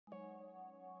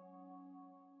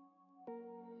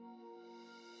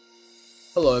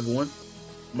Hello, everyone.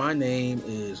 My name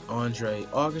is Andre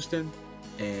Augustin,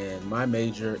 and my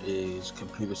major is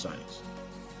computer science.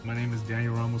 My name is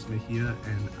Ramos,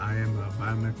 and I am a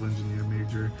biomedical engineer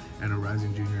major and a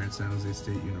rising junior at San Jose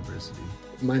State University.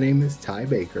 My name is Tyrell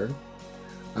Baker.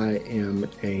 I am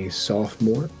a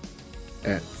sophomore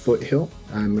at Foothill.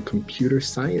 I'm a computer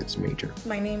science major.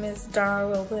 My name is Dara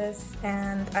Robles,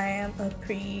 and I am a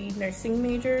pre-nursing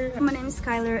major. My name is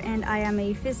Schyler, and I am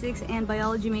a physics and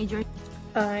biology major.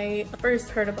 I first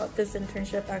heard about this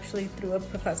internship actually through a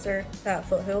professor at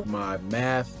Foothill. My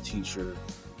math teacher,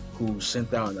 who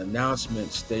sent out an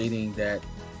announcement stating that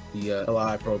the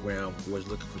SLI program was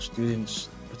looking for students,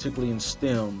 particularly in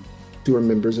STEM, who are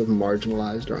members of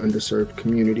marginalized or underserved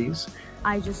communities.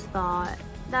 I just thought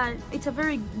that it's a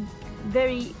very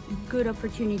good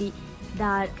opportunity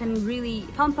that can really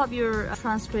pump up your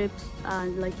transcripts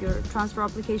and like your transfer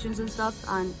applications and stuff,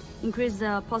 and increase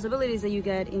the possibilities that you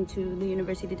get into the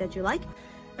university that you like.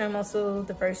 I'm also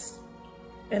the first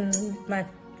in my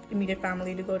immediate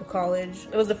family to go to college.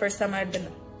 It was the first time I'd been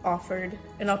offered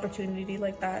an opportunity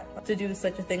like that to do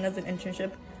such a thing as an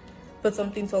internship, but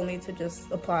something told me to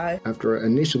just apply. After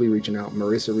initially reaching out,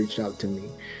 Marissa reached out to me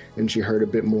and she heard a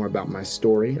bit more about my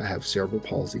story. I have cerebral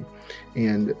palsy,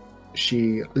 and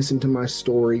she listened to my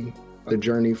story, the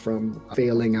journey from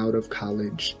failing out of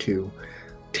college to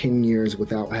 10 years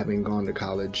without having gone to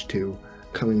college to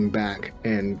coming back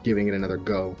and giving it another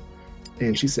go.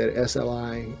 And she said,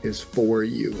 SLI is for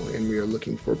you, and we are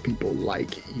looking for people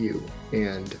like you.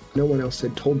 And no one else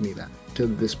had told me that to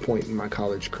this point in my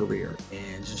college career.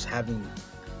 and just having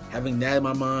that in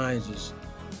my mind, just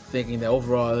thinking that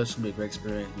overall this will be a great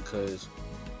experience because,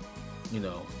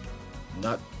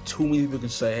 not too many people can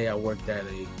say, hey, I worked at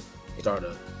a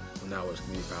startup when I was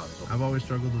community college. I've always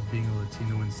struggled with being a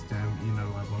Latino in STEM.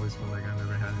 I've always felt like I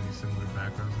never had any similar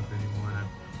backgrounds with anyone.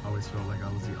 I've always felt like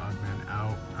I was the odd man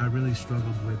out. I really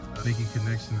struggled with making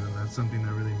connections, and that's something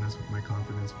that really messed with my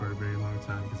confidence for a very long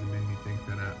time because it made me think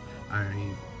that I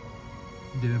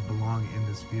didn't belong in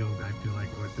this field. I feel like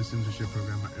with this internship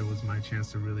program, it was my chance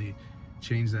to really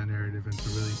change that narrative and to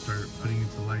really start putting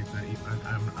into light that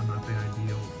I'm not the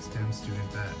ideal STEM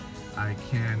student, that I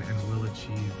can and will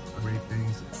achieve great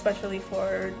things. Especially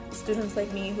for students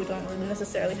like me who don't really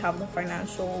necessarily have the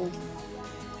financial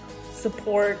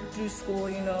support through school,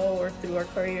 or through our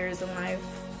careers in life.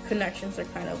 Connections are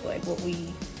kind of like what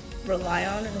we rely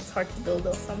on, and it's hard to build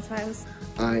those sometimes.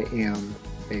 I am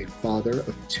a father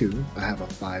of two. I have a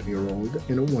 5-year-old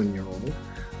and a 1-year-old.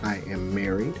 I am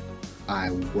married.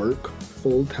 I work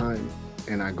full-time,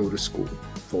 and I go to school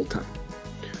full-time.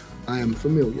 I am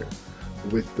familiar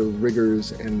with the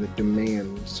rigors and the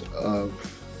demands of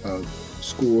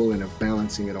school and of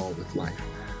balancing it all with life.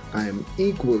 I am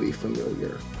equally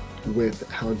familiar with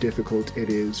how difficult it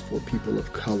is for people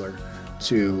of color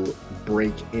to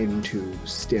break into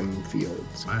STEM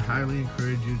fields. I highly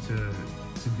encourage you to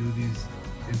do these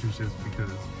internships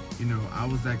because I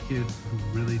was that kid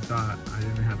who really thought I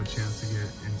didn't have a chance to get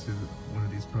into one of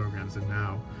these programs, and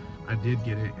now I did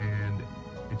get it, and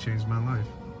it changed my life.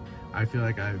 I feel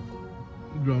like I've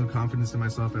grown confidence in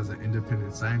myself as an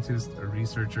independent scientist, a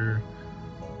researcher,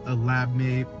 a lab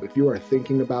mate. If you are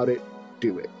thinking about it,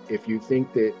 do it. If you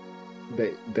think that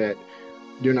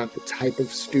you're not the type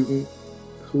of student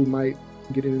who might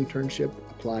get an internship,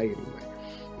 apply anyway.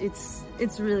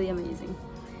 It's really amazing.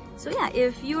 So yeah,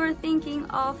 if you are thinking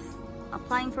of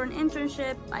applying for an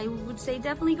internship, I would say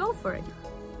definitely go for it.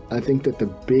 I think that the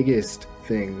biggest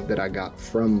thing that I got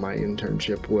from my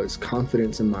internship was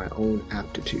confidence in my own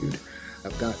aptitude.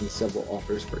 I've gotten several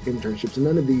offers for internships, and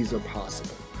none of these are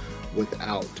possible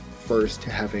without first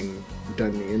having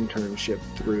done the internship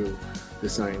through the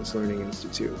Science Learning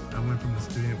Institute. I went from a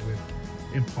student with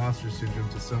imposter syndrome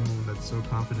to someone that's so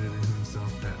confident in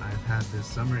himself that I've had this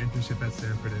summer internship at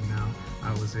Stanford, and now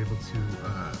I was able to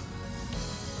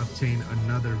obtain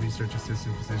another research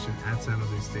assistant position at San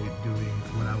Jose State doing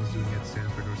what I was doing at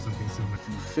Stanford or something similar. If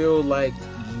you feel like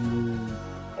you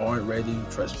aren't ready,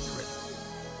 trust me, you're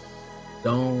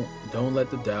ready. Don't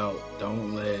let the doubt,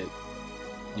 don't let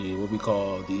what we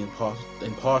call the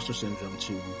imposter syndrome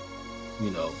to,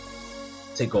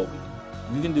 take over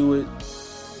you. You can do it.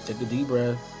 Take a deep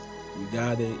breath. You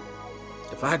got it.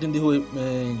 If I can do it,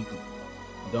 man, you can.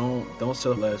 Don't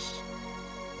settle less,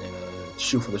 and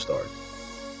shoot for the stars.